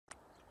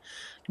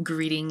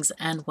Greetings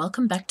and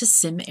welcome back to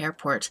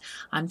SimAirport.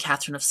 I'm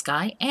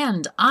KatherineOfSky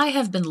and I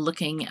have been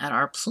looking at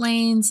our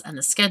planes and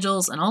the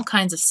schedules and all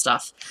kinds of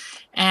stuff.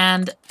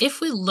 And if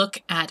we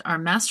look at our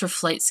master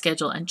flight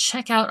schedule and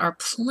check out our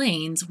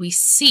planes, we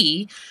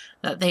see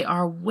that they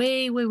are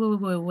way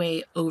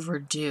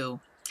overdue.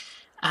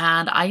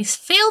 And I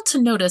failed to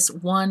notice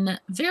one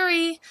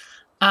very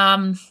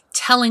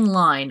telling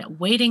line,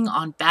 waiting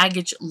on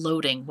baggage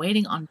loading.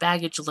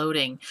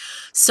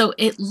 So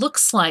it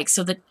looks like,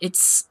 so that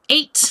it's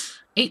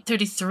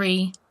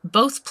 8:33.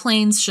 Both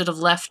planes should have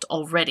left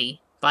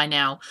already by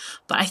now,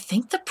 but I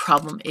think the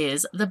problem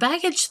is the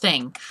baggage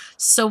thing.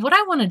 So what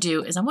I want to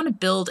do is I want to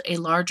build a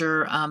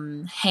larger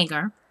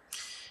hangar,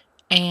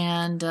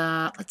 and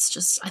I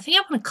think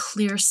I want to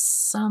clear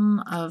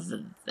some of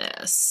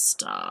this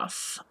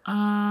stuff.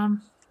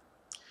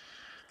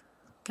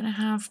 Gonna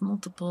have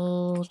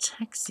multiple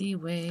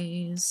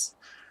taxiways.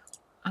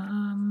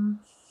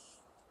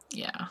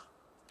 Yeah. I'm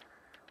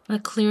gonna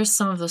clear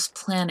some of this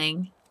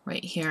planning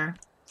right here.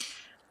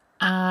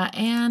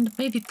 And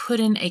maybe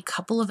put in a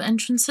couple of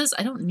entrances.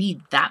 I don't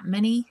need that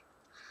many,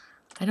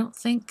 I don't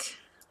think.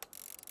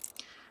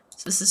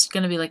 So this is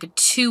gonna be like a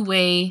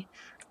two-way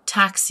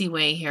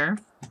taxiway here.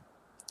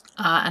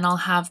 And I'll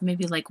have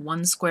maybe like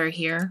one square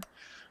here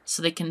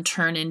so they can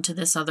turn into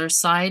this other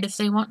side if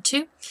they want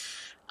to.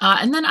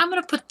 And then I'm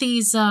going to put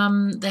these,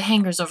 the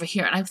hangars over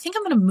here. And I think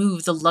I'm going to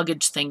move the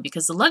luggage thing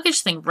because the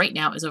luggage thing right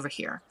now is over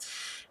here.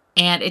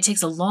 And it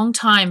takes a long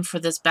time for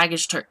this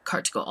baggage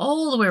cart to go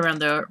all the way around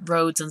the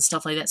roads and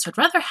stuff like that. So I'd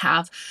rather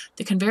have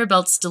the conveyor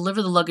belts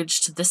deliver the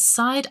luggage to this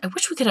side. I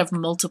wish we could have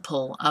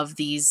multiple of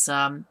these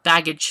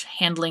baggage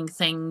handling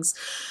things.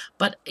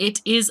 But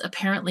it is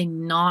apparently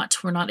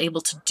not, we're not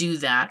able to do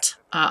that.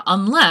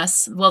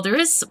 Unless, well,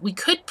 we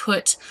could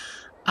put...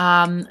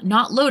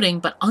 not loading,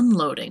 but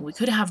unloading. We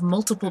could have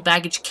multiple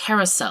baggage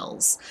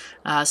carousels.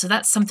 So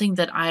that's something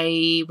that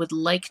I would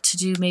like to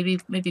do. Maybe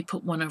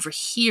put one over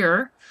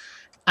here,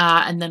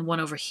 and then one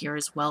over here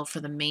as well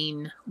for the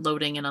main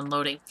loading and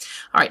unloading.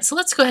 All right, so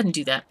let's go ahead and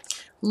do that.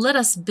 Let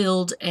us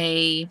build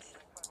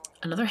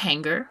another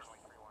hangar,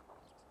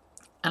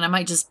 and I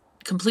might just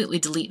completely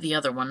delete the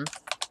other one.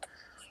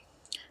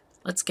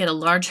 Let's get a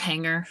large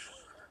hangar.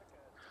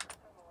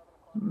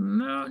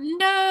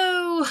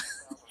 No!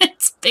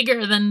 It's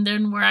bigger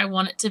than where I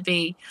want it to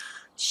be.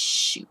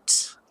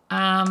 Shoot.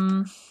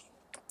 Golly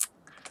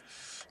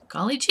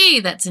gee,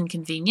 that's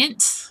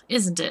inconvenient,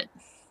 isn't it?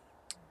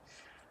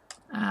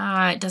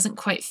 It doesn't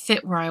quite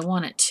fit where I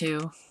want it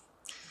to.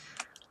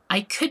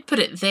 I could put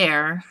it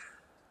there.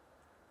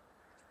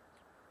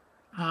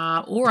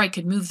 Or I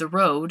could move the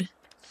road.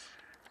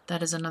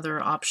 That is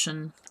another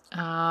option.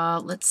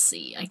 Let's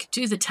see. I could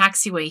do the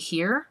taxiway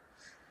here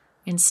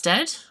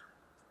instead.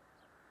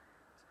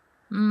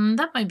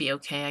 That might be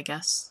okay, I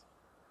guess.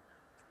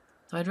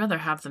 Though I'd rather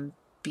have them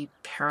be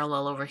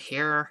parallel over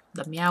here.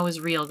 The meow is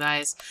real,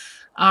 guys.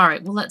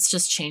 Alright, well, let's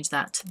just change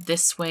that to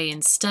this way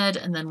instead,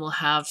 and then we'll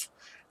have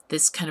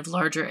this kind of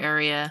larger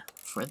area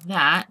for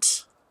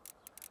that.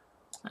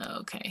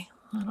 Okay,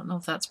 I don't know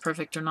if that's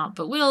perfect or not,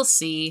 but we'll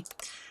see.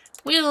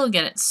 We'll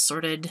get it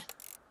sorted.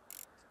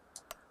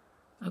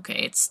 Okay,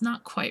 it's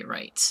not quite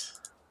right.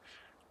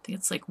 I think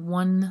it's like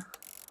one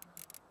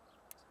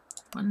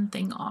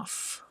thing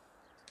off.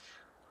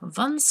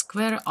 One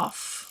square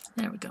off.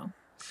 There we go.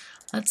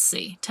 Let's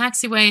see.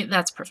 Taxiway,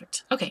 that's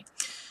perfect. Okay.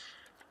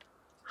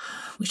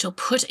 We shall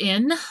put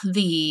in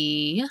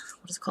the,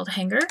 what is it called,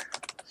 hangar?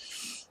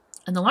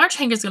 And the large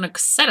hangar is going to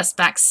set us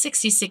back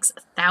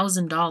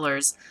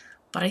 $66,000,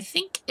 but I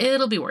think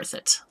it'll be worth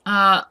it.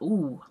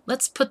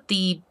 Let's put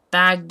the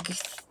bag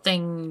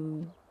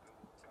thing.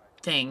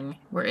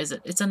 Where is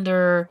it? It's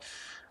under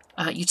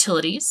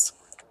utilities.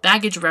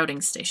 Baggage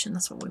routing station.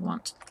 That's what we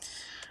want.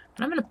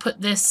 But I'm going to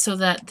put this so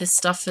that this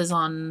stuff is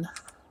on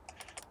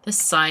this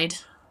side.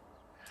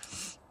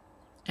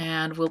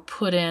 And we'll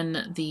put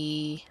in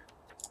the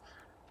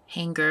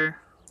hangar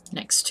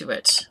next to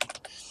it.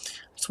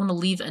 Just want to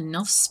leave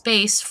enough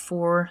space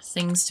for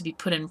things to be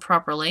put in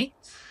properly.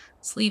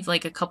 Let's leave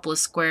like a couple of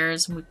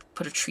squares and we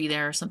put a tree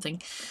there or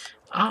something.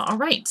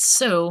 Alright,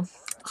 so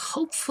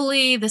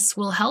hopefully this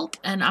will help.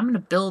 And I'm going to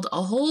build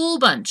a whole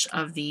bunch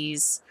of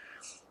these,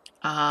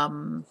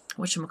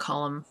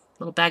 whatchamacallem,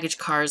 little baggage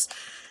cars.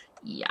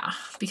 Yeah,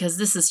 because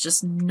this is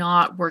just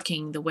not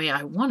working the way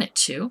I want it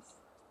to.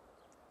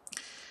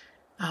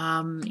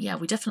 Yeah,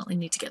 we definitely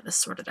need to get this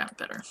sorted out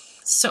better.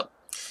 So,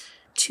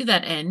 to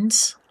that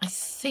end, I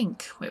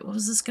think... Wait, what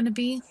was this going to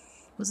be?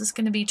 Was this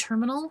going to be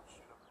terminal?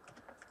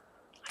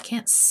 I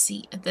can't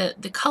see.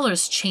 The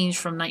colors change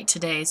from night to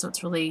day, so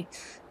it's really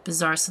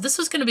bizarre. So this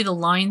was going to be the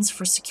lines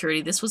for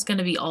security. This was going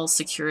to be all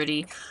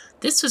security.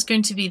 This was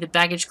going to be the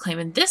baggage claim,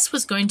 and this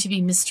was going to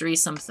be mystery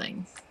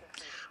something.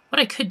 What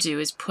I could do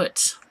is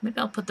put, maybe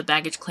I'll put the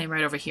baggage claim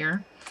right over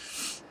here.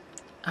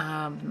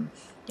 Yeah,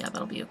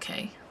 that'll be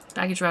okay.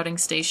 Baggage routing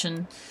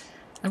station.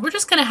 And we're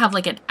just going to have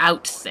like an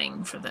out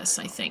thing for this,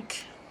 I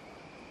think.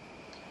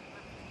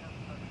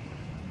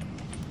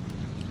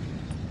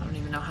 I don't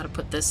even know how to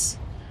put this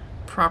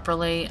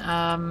properly.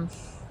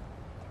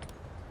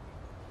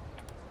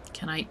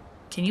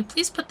 Can you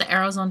please put the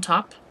arrows on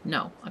top?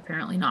 No,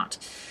 apparently not.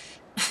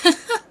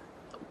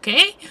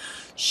 Okay,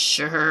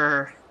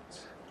 sure.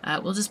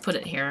 We'll just put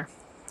it here.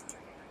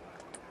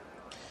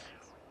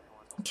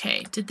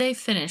 Okay, did they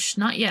finish?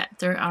 Not yet.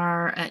 They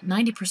are at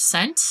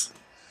 90%.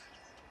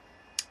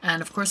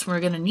 And of course, we're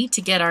going to need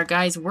to get our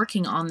guys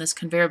working on this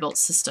conveyor belt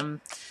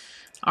system.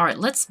 All right,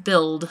 let's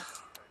build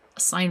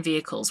assigned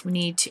vehicles. We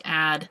need to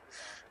add,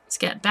 let's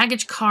get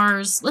baggage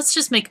cars. Let's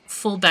just make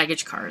full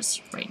baggage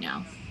cars right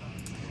now.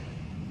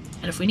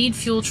 And if we need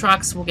fuel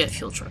trucks, we'll get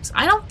fuel trucks.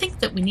 I don't think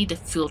that we need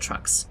fuel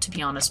trucks, to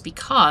be honest,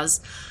 because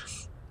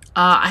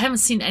I haven't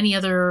seen any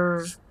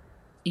other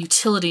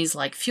utilities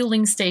like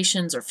fueling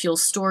stations or fuel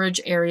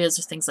storage areas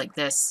or things like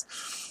this.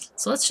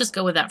 So let's just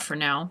go with that for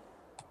now.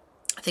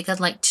 I think I'd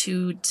like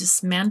to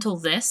dismantle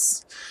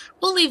this.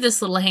 We'll leave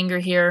this little hangar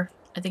here.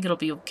 I think it'll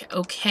be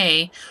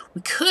okay.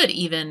 We could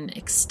even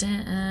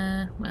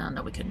extend... well,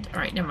 no, we couldn't. All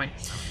right, never mind.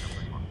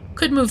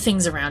 Could move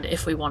things around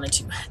if we wanted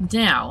to.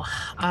 Now,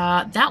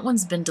 that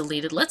one's been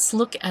deleted. Let's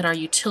look at our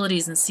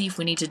utilities and see if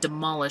we need to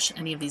demolish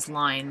any of these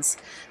lines,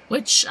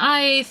 which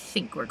I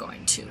think we're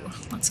going to.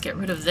 Let's get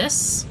rid of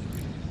this.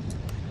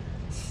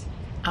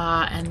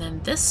 And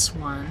then this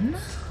one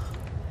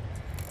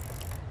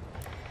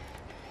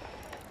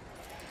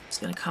is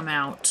going to come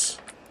out.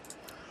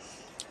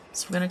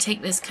 So we're going to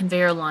take this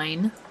conveyor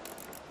line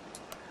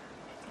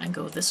and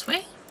go this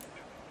way.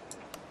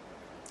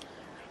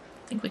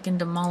 I think we can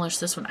demolish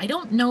this one. I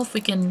don't know if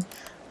we can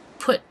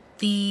put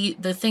the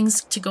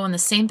things to go in the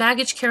same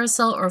baggage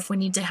carousel or if we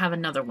need to have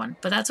another one.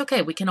 But that's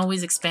okay. We can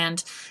always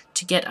expand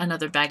to get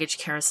another baggage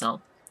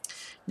carousel.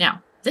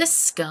 Now,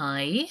 this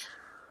guy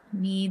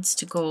needs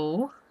to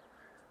go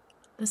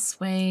this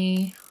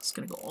way. It's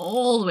going to go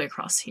all the way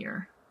across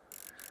here.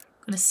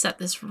 I'm going to set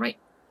this right...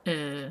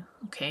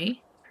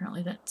 okay.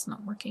 Apparently that's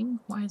not working.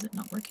 Why is it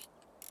not working?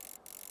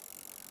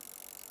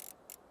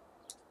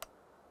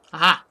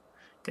 Aha!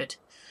 Good.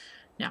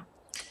 Now,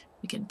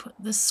 we can put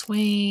this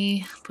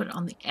way, put it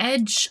on the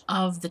edge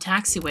of the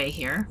taxiway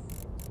here.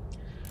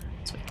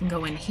 So we can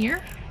go in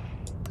here.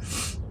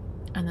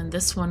 And then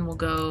this one will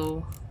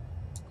go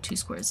 2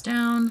 squares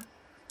down.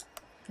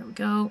 There we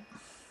go.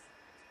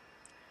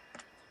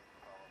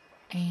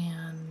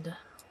 And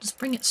just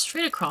bring it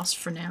straight across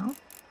for now.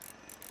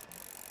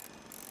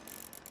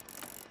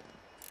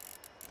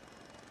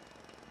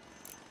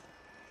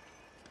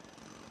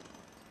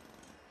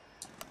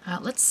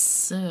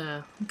 Let's,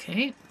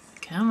 okay,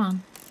 come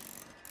on.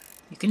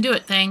 You can do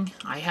it, thing.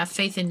 I have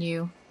faith in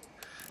you.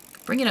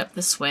 Bring it up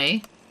this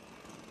way.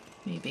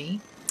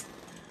 Maybe.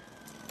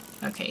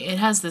 Okay, it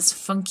has this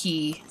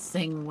funky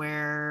thing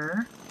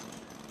where...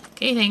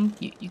 okay, thing,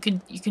 you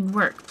can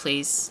work,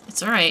 please.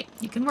 It's alright.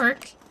 You can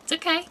work. It's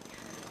okay.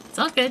 It's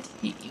all good.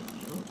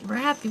 We're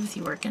happy with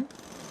you working.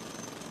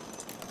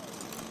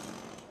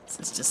 This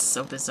is just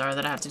so bizarre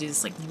that I have to do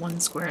this like 1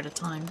 square at a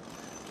time.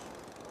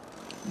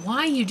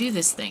 Why you do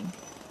this thing?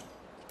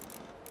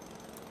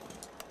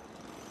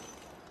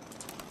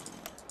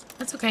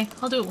 That's okay.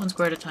 I'll do it 1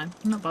 square at a time.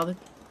 I'm not bothered.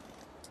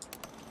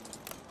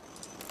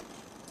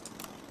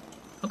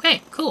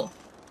 Okay, cool.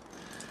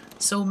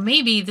 So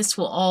maybe this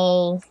will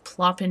all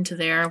plop into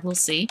there. We'll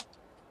see.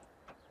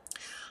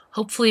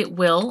 Hopefully it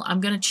will. I'm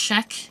going to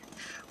check.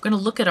 I'm going to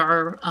look at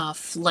our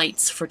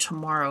flights for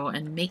tomorrow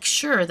and make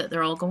sure that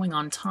they're all going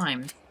on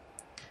time.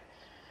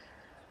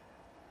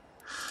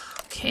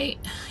 Okay,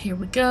 here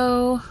we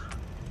go.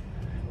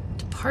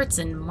 Departs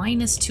in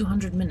minus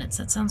 200 minutes.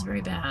 That sounds very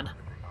bad.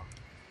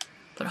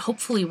 But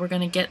hopefully we're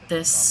going to get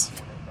this.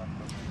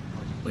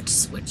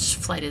 Which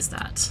flight is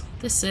that?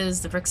 This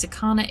is the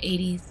Rexicana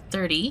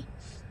 8030.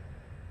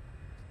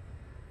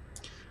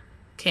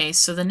 Okay,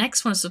 so the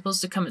next one is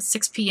supposed to come at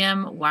 6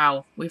 p.m.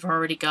 Wow, we've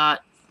already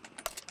got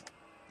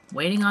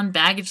waiting on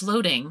baggage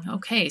loading.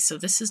 Okay, so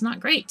this is not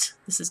great.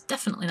 This is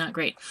definitely not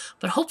great.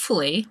 But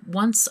hopefully,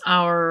 once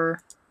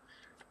our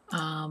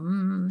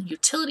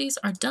utilities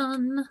are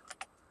done,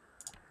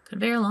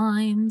 conveyor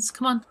lines,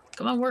 come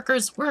on,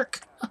 workers,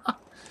 work.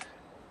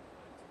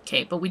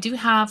 Okay, but we do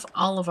have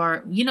all of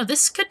our, you know,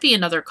 this could be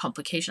another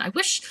complication. I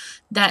wish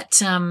that,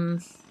 oh,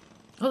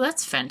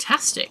 that's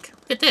fantastic.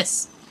 Look at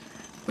this.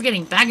 We're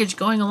getting baggage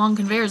going along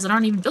conveyors that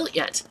aren't even built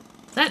yet.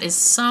 That is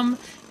some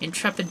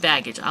intrepid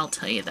baggage, I'll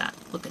tell you that.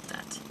 Look at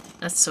that.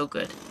 That's so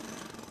good.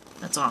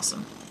 That's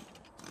awesome.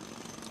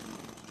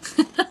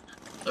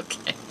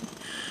 Okay.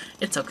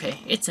 It's okay.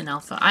 It's an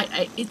alpha.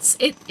 It's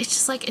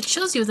just like, it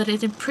shows you that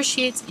it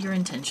appreciates your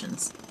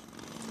intentions.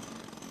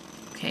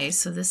 Okay,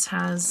 so this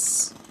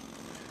has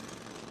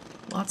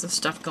lots of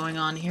stuff going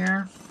on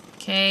here.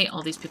 Okay,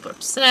 all these people are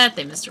upset.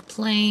 They missed their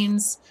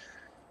planes.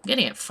 I'm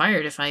gonna get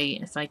fired if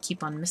I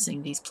keep on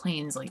missing these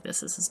planes like this.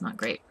 This is not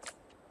great.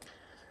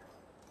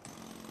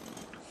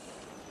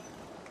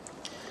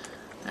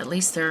 At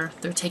least they're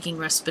taking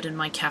respite in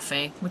my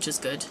cafe, which is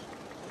good.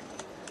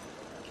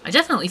 I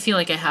definitely feel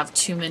like I have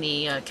too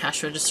many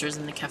cash registers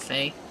in the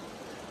cafe.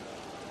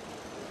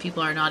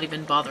 People are not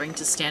even bothering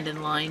to stand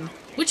in line,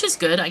 which is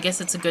good. I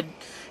guess it's a good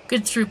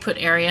Good throughput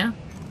area.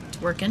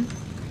 It's working.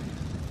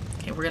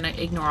 Okay, we're gonna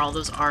ignore all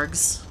those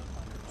args.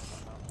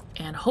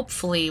 And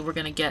hopefully we're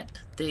gonna get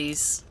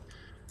these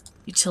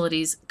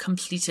utilities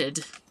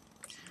completed.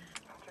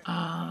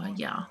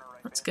 Yeah,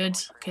 that's good.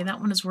 Okay, that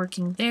one is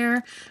working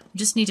there. We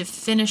just need to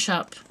finish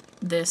up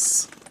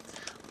this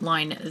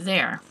line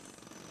there.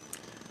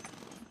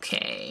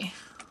 Okay.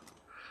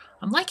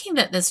 I'm liking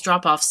that this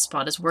drop-off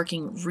spot is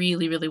working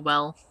really, really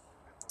well.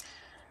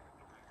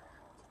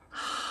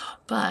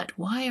 But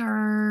why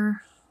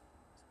are...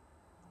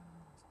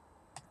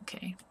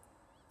 Okay.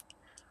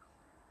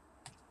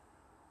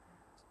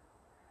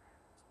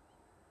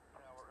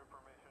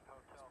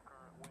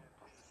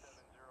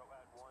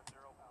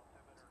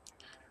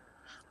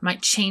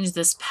 Might change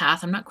this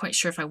path. I'm not quite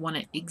sure if I want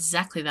it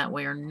exactly that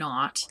way or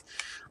not.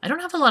 I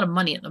don't have a lot of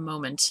money at the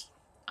moment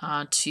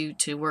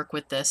to work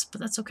with this,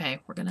 but that's okay.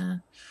 We're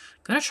gonna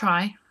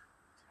try.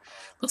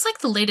 Looks like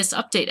the latest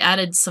update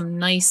added some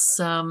nice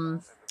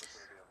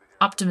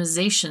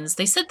optimizations.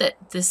 They said that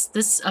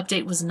this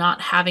update was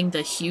not having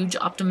the huge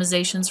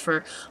optimizations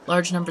for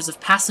large numbers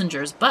of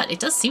passengers, but it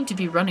does seem to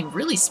be running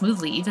really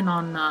smoothly, even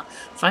on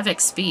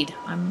 5x speed.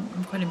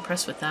 I'm quite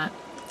impressed with that.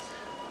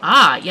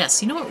 Ah,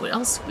 yes. You know what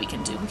else we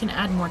can do? We can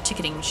add more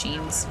ticketing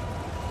machines.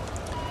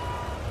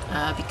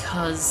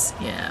 Because,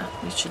 yeah,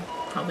 we should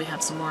probably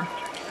have some more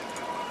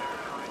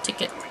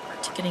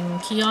ticketing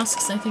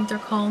kiosks, I think they're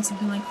called,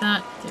 something like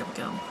that. There we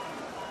go.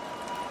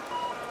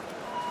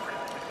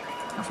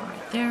 Over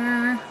right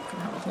there.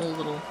 Gonna have a whole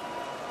little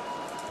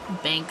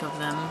bank of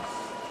them.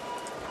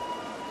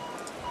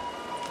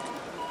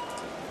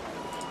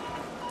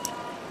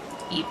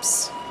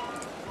 Eeps.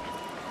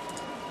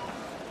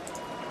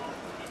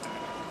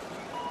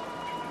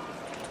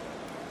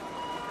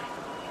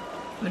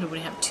 What do we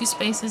have? 2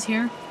 spaces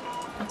here?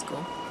 That's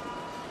cool.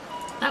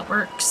 That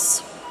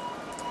works.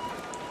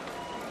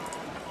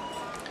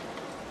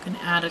 Gonna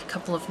add a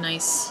couple of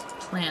nice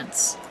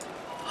plants.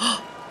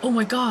 Oh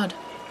my god!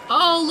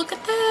 Oh, look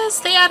at this!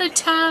 They added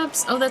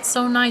tabs! Oh, that's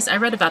so nice. I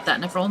read about that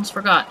and I almost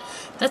forgot.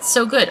 That's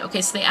so good.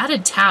 Okay, so they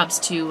added tabs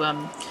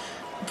to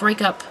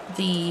break up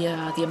the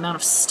amount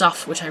of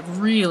stuff, which I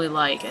really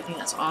like. I think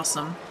that's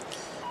awesome.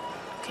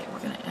 Okay, we're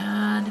gonna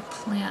add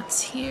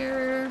plants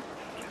here.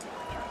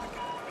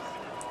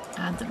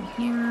 Add them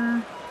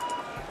here.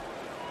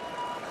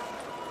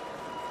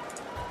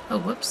 Oh,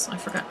 whoops. I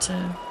forgot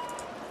to...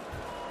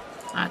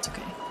 Ah, it's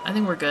okay. I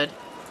think we're good.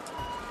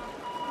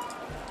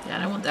 Yeah,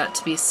 and I want that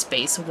to be a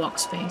space, a walk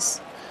space.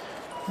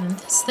 And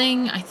this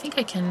thing, I think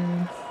I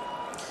can...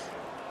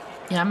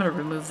 Yeah, I'm going to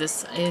remove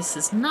this. This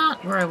is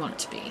not where I want it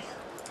to be.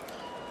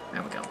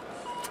 There we go.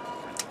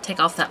 Take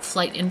off that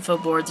flight info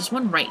board. There's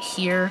one right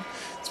here.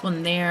 There's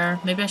one there.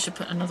 Maybe I should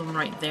put another one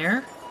right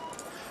there.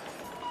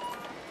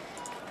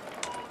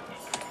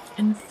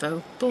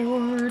 Info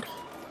board.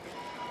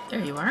 There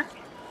you are.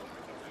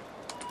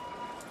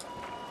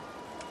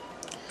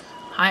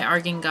 Hi,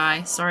 Argin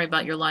guy. Sorry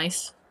about your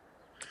life.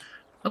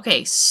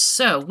 Okay,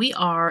 so we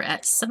are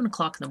at 7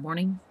 o'clock in the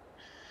morning.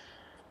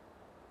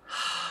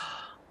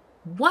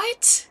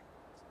 What?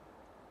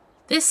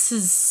 This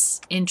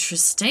is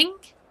interesting.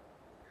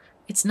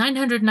 It's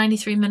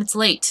 993 minutes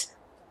late.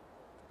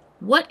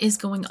 What is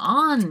going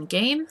on,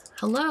 game?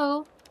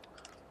 Hello?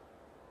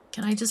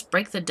 Can I just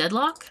break the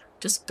deadlock?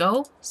 Just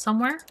go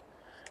somewhere?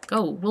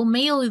 Go. We'll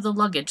mail you the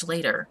luggage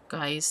later,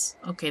 guys.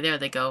 Okay, there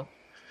they go.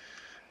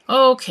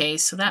 Okay,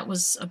 so that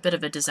was a bit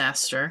of a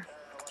disaster.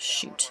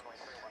 Shoot.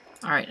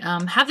 Alright,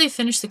 have they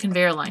finished the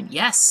conveyor line?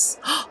 Yes!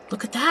 Oh,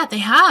 look at that! They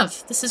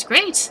have! This is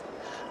great!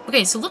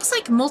 Okay, so it looks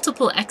like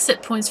multiple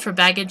exit points for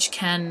baggage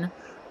can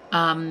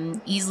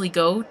easily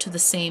go to the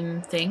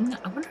same thing.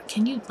 I wonder,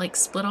 can you, like,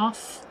 split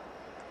off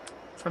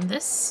from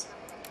this?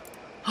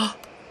 Oh,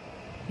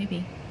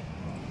 maybe.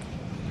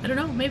 I don't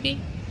know,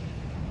 maybe.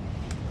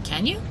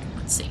 Can you?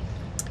 Let's see.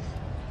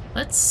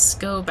 Let's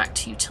go back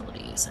to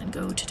utilities and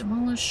go to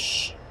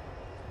demolish.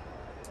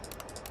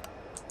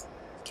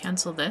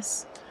 Cancel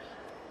this.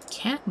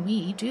 Can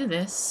we do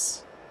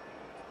this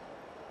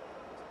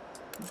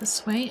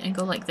this way and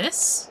go like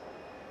this?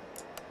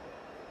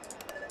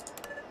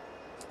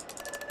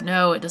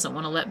 No, it doesn't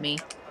want to let me.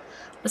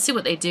 Let's see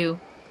what they do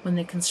when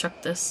they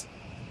construct this.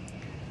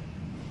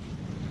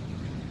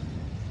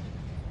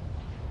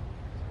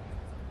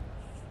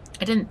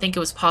 I didn't think it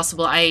was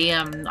possible. I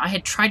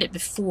had tried it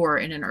before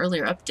in an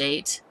earlier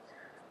update,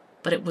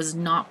 but it was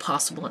not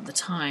possible at the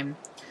time.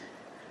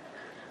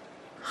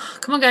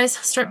 Come on, guys.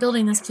 Start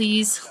building this,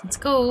 please. Let's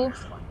go.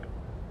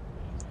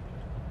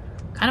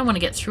 Kind of want to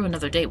get through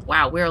another day.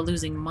 Wow, we are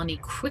losing money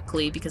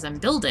quickly because I'm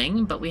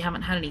building, but we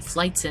haven't had any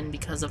flights in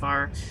because of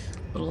our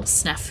little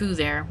snafu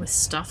there with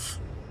stuff.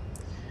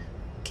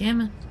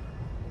 Can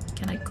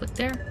I click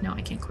there? No,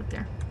 I can't click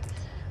there.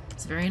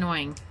 It's very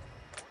annoying.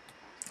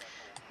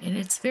 And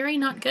it's very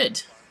not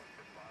good.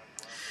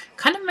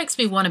 Kind of makes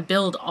me want to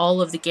build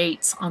all of the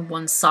gates on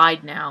one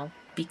side now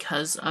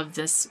because of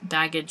this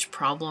baggage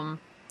problem.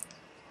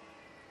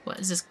 What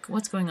is this?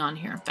 What's going on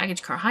here?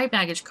 Baggage car. Hi,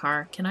 baggage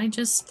car. Can I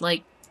just,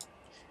 like...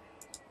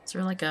 Is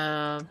there like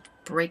a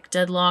break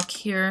deadlock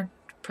here.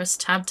 Press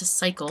tab to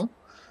cycle.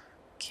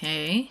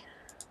 Okay.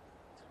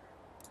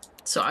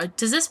 So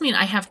does this mean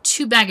I have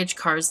 2 baggage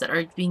cars that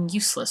are being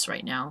useless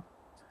right now?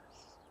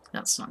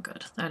 That's not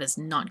good. That is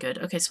not good.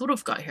 Okay, so what have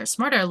we got here?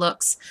 Smart Air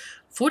looks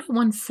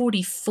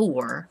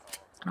 4144.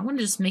 And I want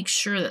to just make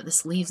sure that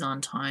this leaves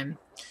on time.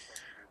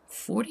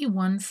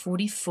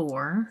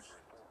 4144.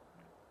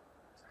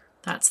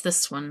 That's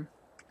this one.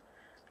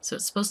 So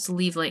it's supposed to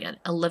leave like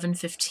at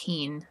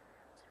 11:15.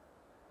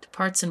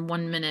 Departs in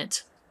 1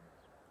 minute.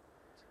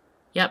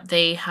 Yep,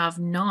 they have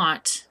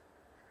not.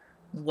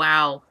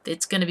 Wow,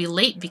 it's going to be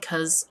late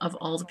because of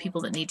all the people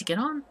that need to get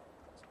on.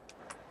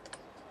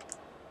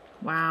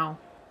 Wow.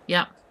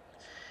 Yep.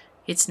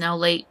 It's now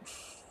late.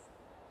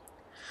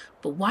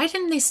 But why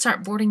didn't they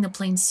start boarding the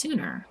plane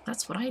sooner?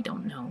 That's what I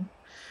don't know.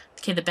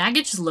 Okay, the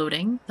baggage is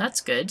loading.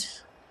 That's good.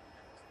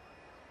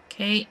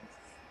 Okay.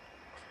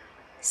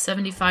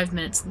 75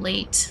 minutes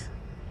late.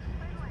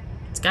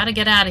 It's got to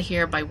get out of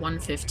here by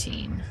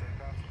 1:15.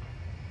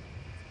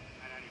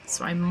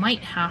 So I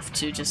might have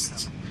to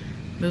just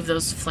move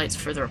those flights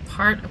further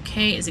apart.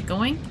 Okay, is it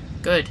going?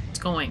 Good, it's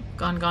going.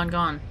 Gone, gone,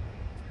 gone.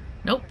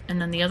 Nope, and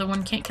then the other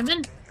one can't come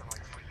in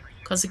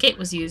because the gate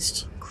was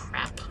used.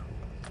 Crap.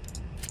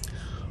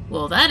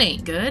 Well, that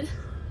ain't good.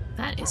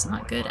 That is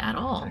not good at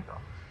all.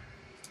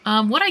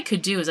 What I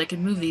could do is I could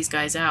move these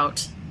guys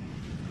out.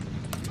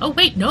 Oh,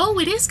 wait, no,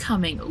 it is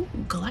coming. Ooh,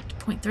 galactic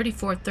point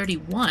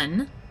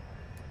 3431.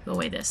 Go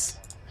away this.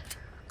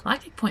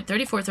 Galactic point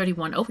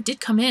 3431. Oh, it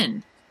did come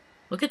in.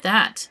 Look at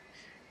that.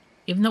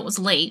 Even though it was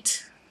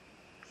late.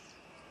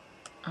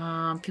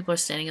 People are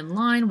standing in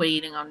line,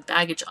 waiting on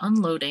baggage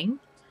unloading.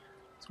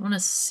 So I want to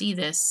see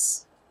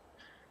this.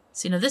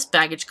 So, you know, this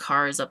baggage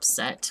car is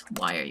upset.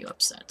 Why are you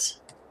upset?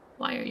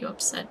 Why are you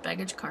upset,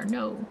 baggage car?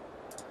 No.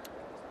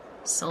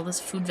 Sell this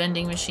food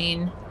vending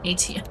machine.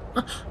 ATM.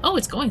 Oh,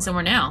 it's going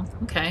somewhere now.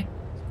 Okay.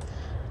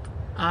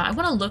 I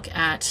want to look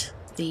at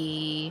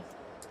the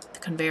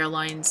conveyor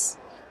lines.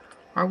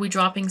 Are we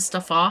dropping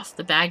stuff off?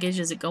 The baggage,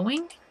 is it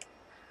going?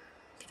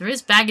 There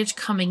is baggage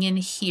coming in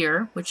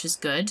here, which is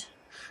good.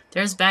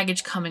 There's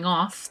baggage coming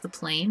off the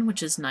plane,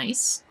 which is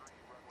nice.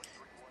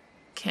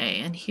 Okay,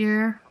 and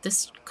here,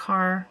 this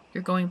car,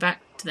 you're going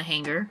back to the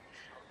hangar.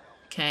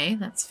 Okay,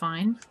 that's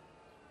fine.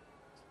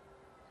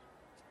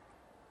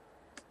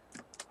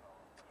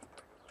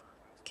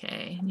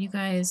 Okay, you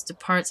guys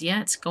depart.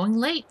 Yeah, it's going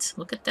late.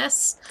 Look at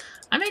this.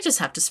 I may just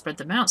have to spread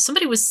them out.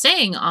 Somebody was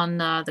saying on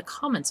the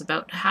comments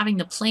about having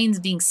the planes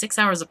being 6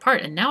 hours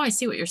apart, and now I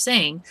see what you're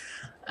saying.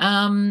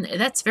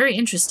 That's very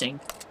interesting,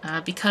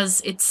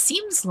 because it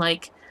seems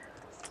like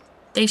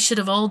they should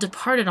have all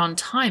departed on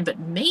time, but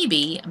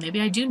maybe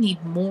I do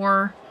need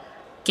more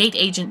gate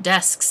agent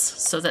desks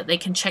so that they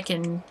can check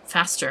in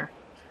faster.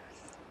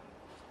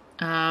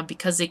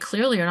 Because they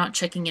clearly are not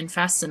checking in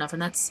fast enough,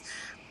 and that's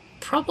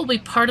probably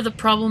part of the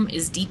problem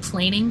is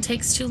deplaning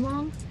takes too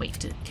long.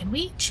 Wait, can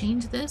we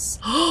change this?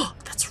 Oh,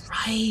 that's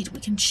right, we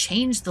can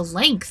change the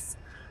length.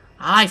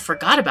 I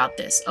forgot about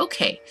this.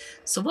 Okay,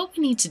 so what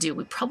we need to do,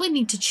 we probably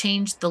need to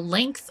change the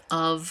length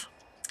of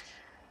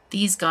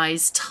these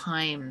guys'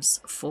 times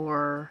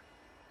for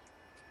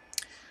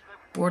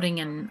boarding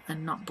and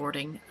not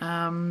boarding.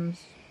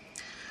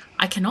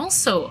 I can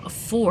also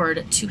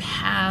afford to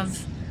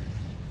have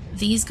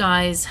these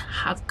guys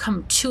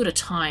come 2 at a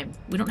time.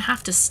 We don't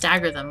have to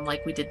stagger them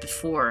like we did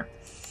before.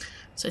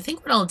 So I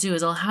think what I'll do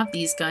is I'll have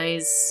these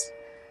guys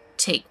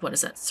take, what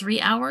is that,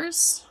 3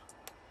 hours?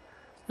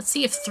 Let's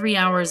see if 3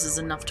 hours is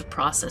enough to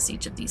process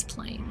each of these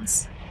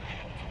planes.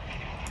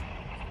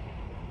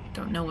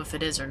 Don't know if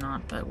it is or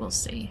not, but we'll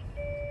see.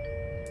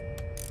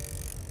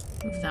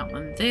 Move that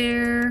one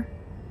there.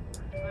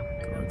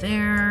 Go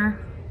there.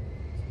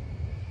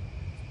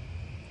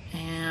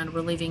 And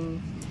we're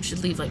leaving, we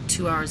should leave like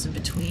 2 hours in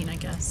between, I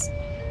guess.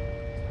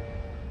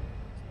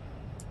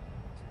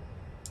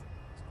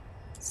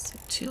 So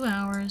 2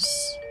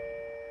 hours.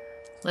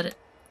 Let it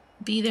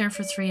be there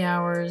for 3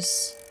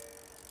 hours.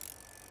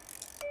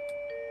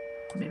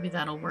 Maybe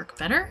that'll work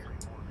better.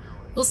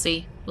 We'll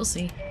see. We'll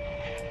see.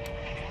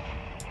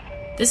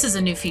 This is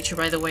a new feature,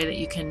 by the way, that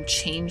you can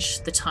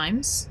change the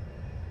times.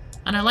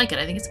 And I like it.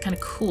 I think it's kind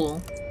of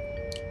cool.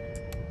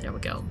 There we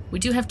go. We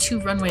do have 2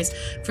 runways.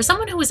 For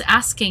someone who was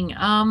asking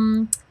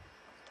about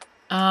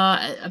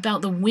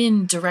the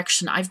wind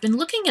direction, I've been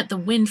looking at the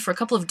wind for a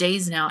couple of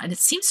days now, and it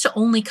seems to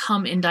only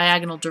come in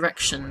diagonal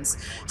directions.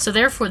 So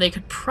therefore, they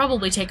could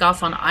probably take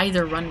off on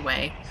either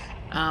runway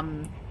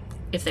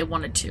if they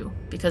wanted to,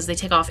 because they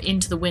take off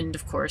into the wind,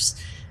 of course,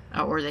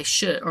 or they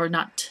should, or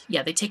not.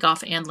 Yeah, they take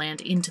off and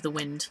land into the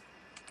wind.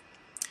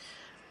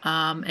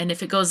 And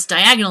if it goes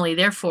diagonally,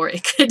 therefore,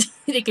 it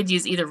could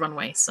use either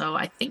runway. So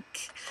I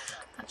think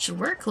that should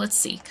work. Let's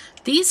see.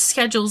 These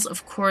schedules,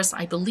 of course,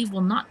 I believe will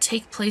not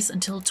take place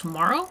until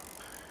tomorrow.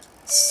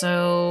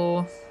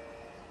 So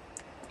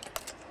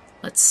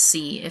let's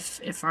see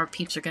if our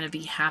peeps are going to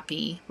be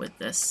happy with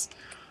this.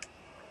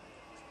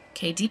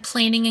 Okay,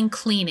 deplaning and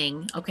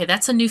cleaning. Okay,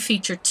 that's a new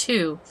feature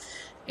too,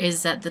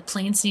 is that the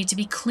planes need to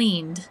be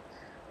cleaned.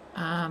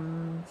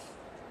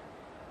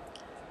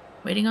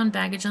 Waiting on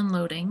baggage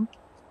unloading.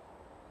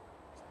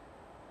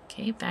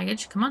 Okay,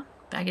 baggage, come on.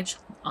 Baggage,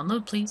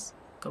 unload please.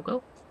 Go,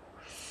 go.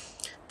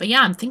 But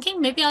yeah, I'm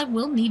thinking maybe I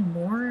will need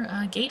more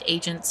gate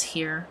agents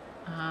here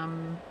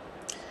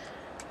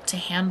to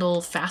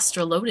handle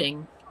faster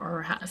loading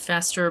or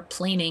faster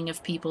planing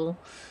of people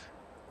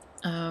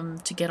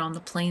to get on the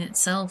plane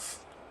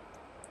itself.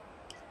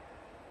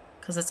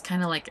 Because it's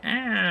kind of like,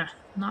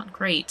 not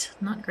great.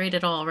 Not great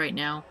at all right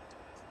now.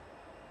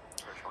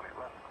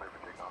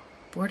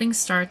 Boarding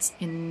starts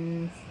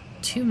in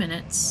 2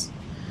 minutes.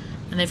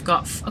 And they've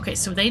got... Okay,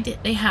 so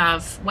they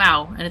have...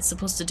 Wow, and it's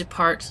supposed to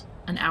depart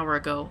an hour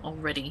ago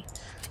already.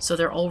 So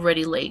they're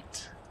already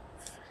late.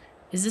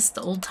 Is this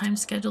the old time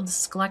schedule? This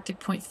is Galactic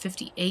Point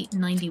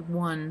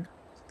 5891.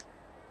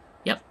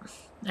 Yep.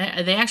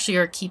 They actually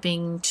are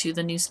keeping to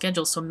the new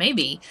schedule, so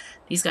maybe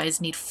these guys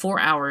need 4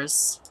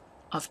 hours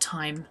of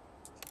time.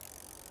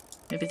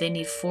 Maybe they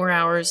need 4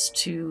 hours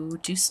to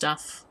do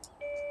stuff.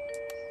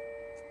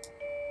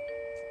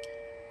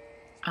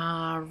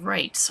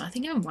 Right, so I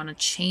think I want to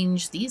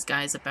change these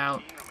guys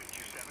about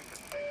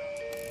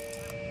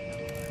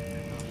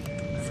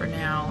for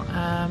now.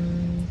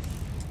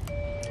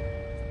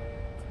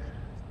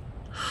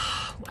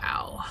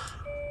 Wow.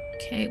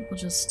 Okay, we'll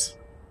just...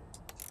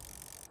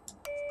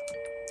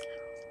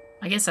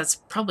 I guess that's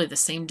probably the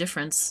same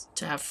difference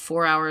to have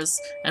 4 hours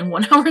and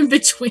 1 hour in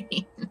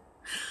between.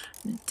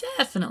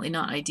 Definitely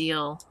not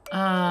ideal.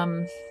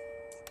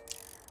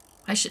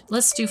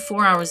 Let's do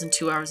 4 hours and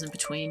 2 hours in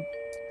between.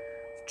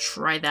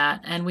 Try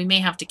that, and we may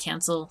have to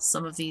cancel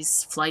some of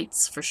these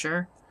flights for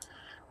sure.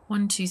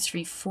 1, 2,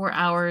 3, 4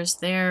 hours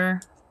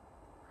there.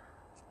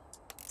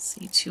 Let's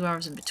see, 2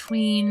 hours in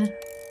between.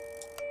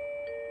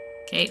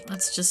 Okay,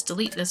 let's just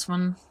delete this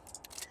one.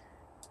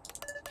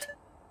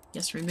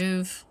 Yes,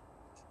 remove.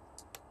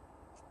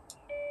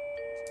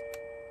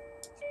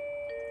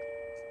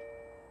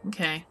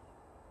 Okay.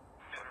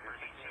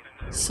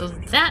 So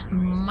that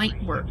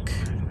might work.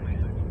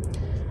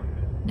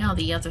 Now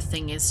the other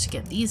thing is to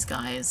get these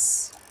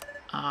guys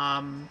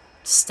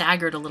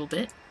staggered a little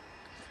bit.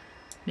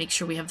 Make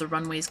sure we have the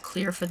runways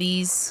clear for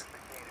these.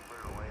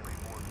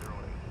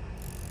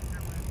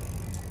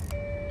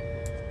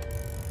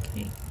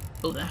 Okay.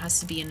 Oh, that has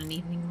to be in an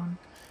evening one.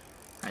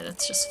 Alright,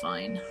 that's just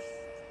fine.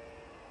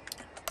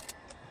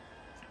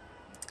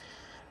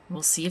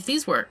 We'll see if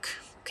these work.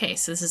 Okay,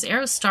 so this is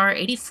Aerostar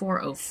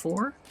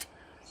 8404.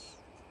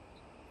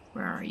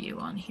 Where are you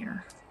on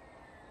here?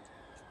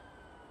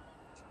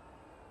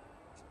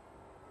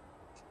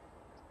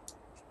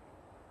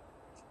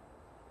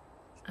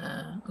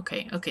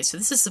 Okay, so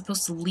this is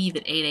supposed to leave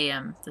at 8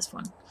 a.m., this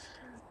one.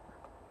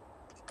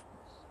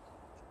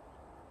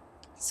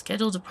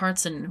 Schedule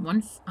departs in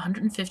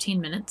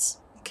 115 minutes.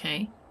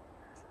 Okay.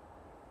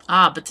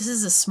 Ah, but this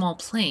is a small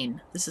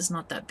plane. This is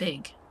not that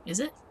big, is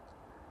it?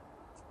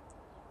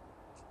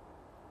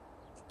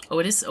 Oh,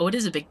 it is. Oh, it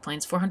is a big plane.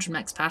 It's 400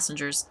 max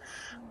passengers,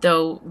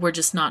 though we're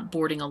just not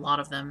boarding a lot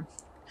of them.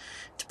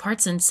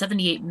 Departs in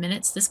 78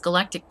 minutes. This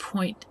galactic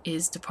point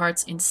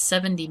departs in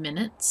 70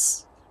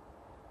 minutes.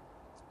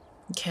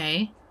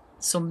 Okay,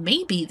 so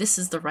maybe this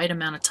is the right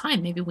amount of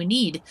time. Maybe we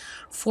need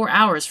 4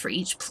 hours for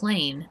each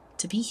plane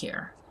to be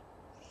here.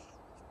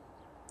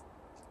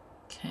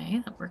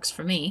 Okay, that works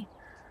for me.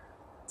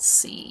 Let's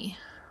see.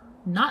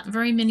 Not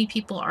very many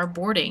people are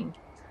boarding.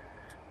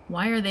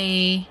 Why are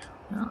they...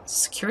 Well,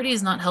 security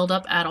is not held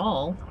up at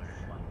all.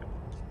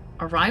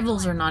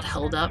 Arrivals are not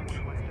held up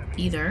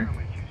either.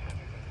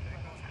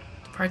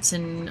 Departs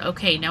in...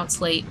 Okay, now it's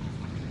late.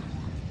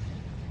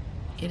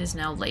 It is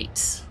now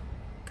late.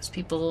 Because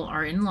people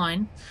are in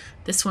line.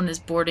 This one is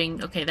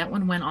boarding. Okay, that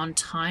one went on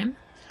time.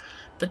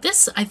 But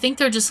this, I think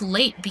they're just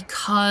late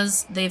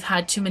because they've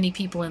had too many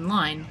people in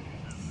line.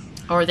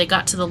 Or they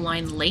got to the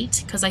line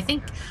late. Because I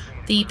think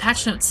the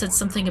patch note said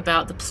something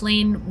about the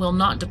plane will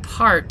not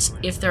depart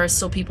if there are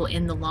still people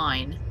in the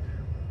line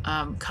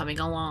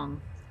coming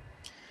along.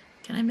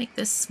 Can I make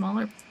this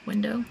smaller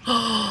window?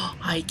 Oh,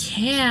 I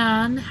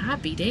can!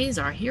 Happy days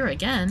are here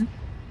again.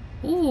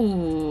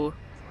 Ooh.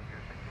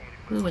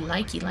 Ooh,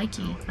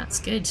 likey. That's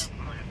good.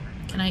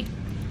 Can I...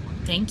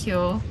 Thank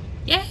you.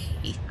 Yay!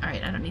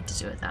 Alright, I don't need to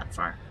do it that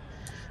far.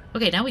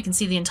 Okay, now we can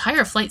see the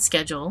entire flight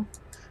schedule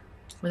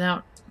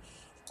without...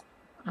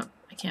 Oh,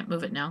 I can't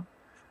move it now.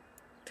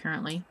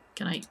 Apparently.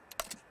 Can I...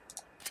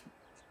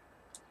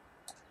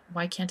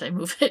 Why can't I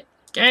move it?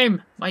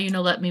 Game! Why you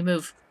no let me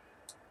move?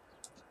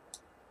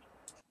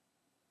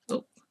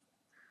 Oh.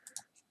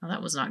 Well,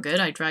 that was not good.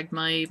 I dragged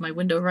my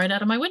window right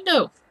out of my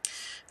window.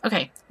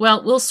 Okay,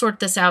 well, we'll sort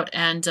this out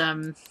and,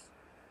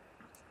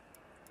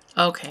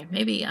 okay,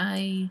 maybe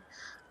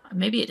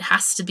it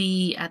has to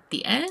be at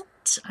the end?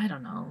 I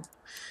don't know.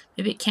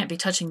 Maybe it can't be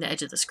touching the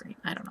edge of the screen.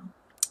 I don't know.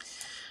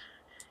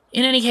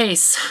 In any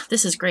case,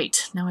 this is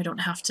great. Now I don't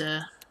have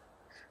to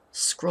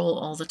scroll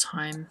all the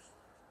time.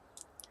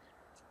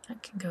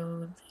 That can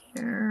go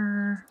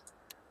there.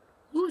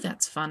 Ooh,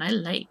 that's fun. I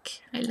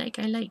like.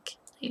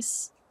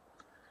 Nice.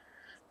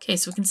 Okay,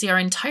 so we can see our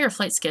entire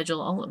flight schedule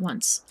all at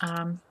once.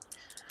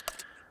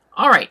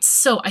 All right,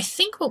 so I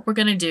think what we're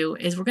going to do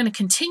is we're going to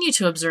continue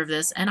to observe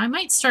this, and I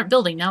might start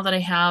building now that I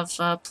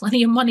have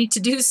plenty of money to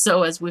do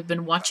so, as we've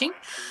been watching.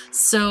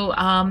 So,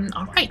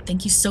 all right,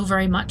 thank you so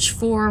very much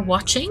for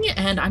watching,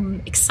 and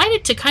I'm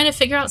excited to kind of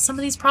figure out some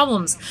of these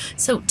problems.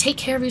 So take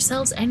care of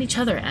yourselves and each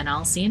other, and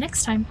I'll see you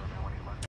next time.